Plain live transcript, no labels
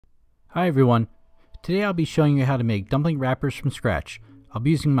Hi everyone, today I'll be showing you how to make dumpling wrappers from scratch. I'll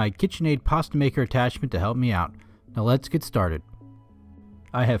be using my Kitchen Aide pasta maker attachment to help me out. Now let's get started.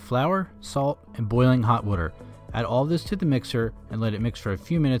 I have flour, salt, and boiling hot water. Add all this to the mixer and let it mix for a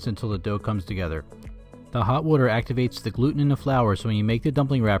few minutes until the dough comes together. The hot water activates the gluten in the flour, so when you make the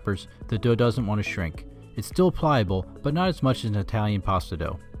dumpling wrappers, the dough doesn't want to shrink. It's still pliable, but not as much as an Italian pasta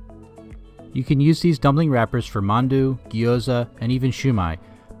dough. You can use these dumpling wrappers for mandoo, gyoza, and even shumai.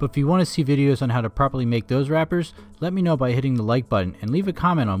 But if you want to see videos on how to properly make those wrappers, let me know by hitting the like button and leave a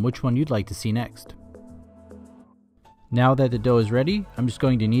comment on which one you'd like to see next. Now that the dough is ready, I'm just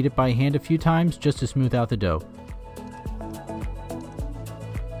going to knead it by hand a few times just to smooth out the dough.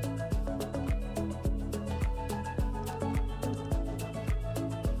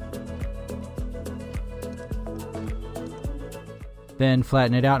 Then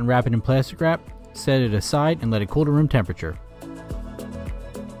flatten it out and wrap it in plastic wrap, set it aside and let it cool to room temperature.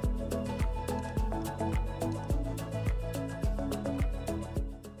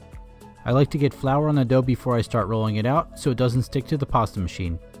 I like to get flour on the dough before I start rolling it out so it doesn't stick to the pasta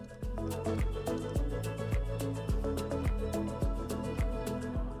machine.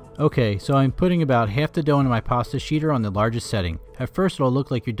 Okay, so I'm putting about half the dough into my pasta sheeter on the largest setting. At first it'll look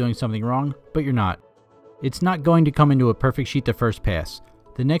like you're doing something wrong, but you're not. It's not going to come into a perfect sheet the first pass.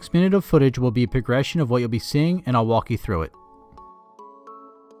 The next minute of footage will be a progression of what you'll be seeing, and I'll walk you through it.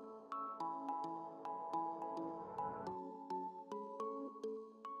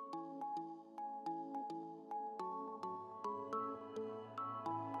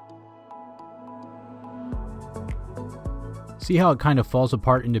 See how it kind of falls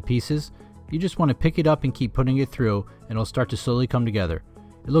apart into pieces? You just want to pick it up and keep putting it through, and it'll start to slowly come together.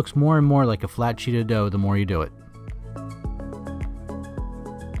 It looks more and more like a flat sheet of dough the more you do it.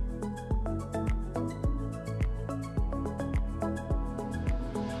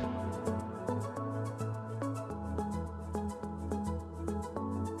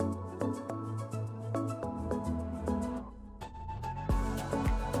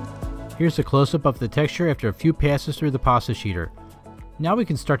 Here's a close-up of the texture after a few passes through the pasta sheeter. Now we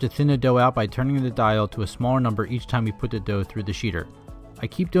can start to thin the dough out by turning the dial to a smaller number each time we put the dough through the sheeter. I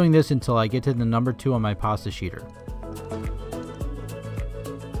keep doing this until I get to the number 2 on my pasta sheeter.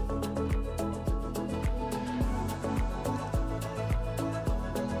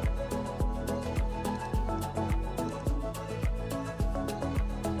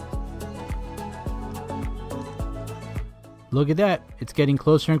 Look at that, it's getting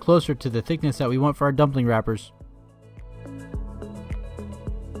closer and closer to the thickness that we want for our dumpling wrappers.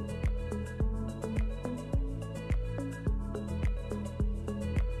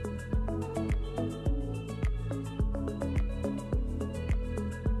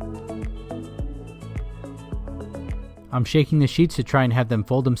 I'm shaking the sheets to try and have them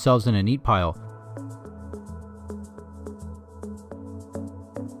fold themselves in a neat pile.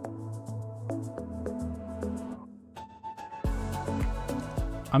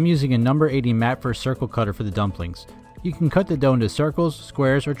 I'm using a number 80 mat for a circle cutter for the dumplings. You can cut the dough into circles,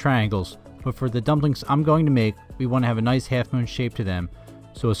 squares, or triangles, but for the dumplings I'm going to make, we want to have a nice half moon shape to them,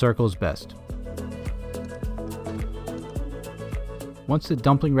 so a circle is best. Once the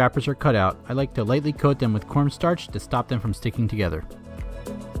dumpling wrappers are cut out, I like to lightly coat them with cornstarch to stop them from sticking together.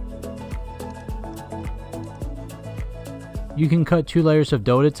 You can cut 2 layers of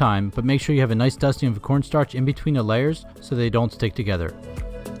dough at a time, but make sure you have a nice dusting of cornstarch in between the layers so they don't stick together.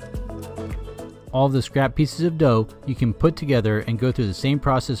 All of the scrap pieces of dough you can put together and go through the same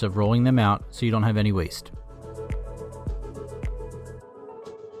process of rolling them out so you don't have any waste.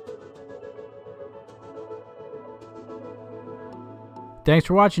 Thanks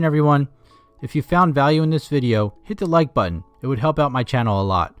for watching everyone. If you found value in this video, hit the like button. It would help out my channel a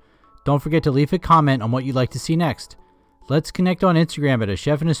lot. Don't forget to leave a comment on what you'd like to see next. Let's connect on Instagram at A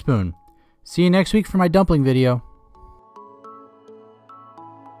Chef and a Spoon. See you next week for my dumpling video.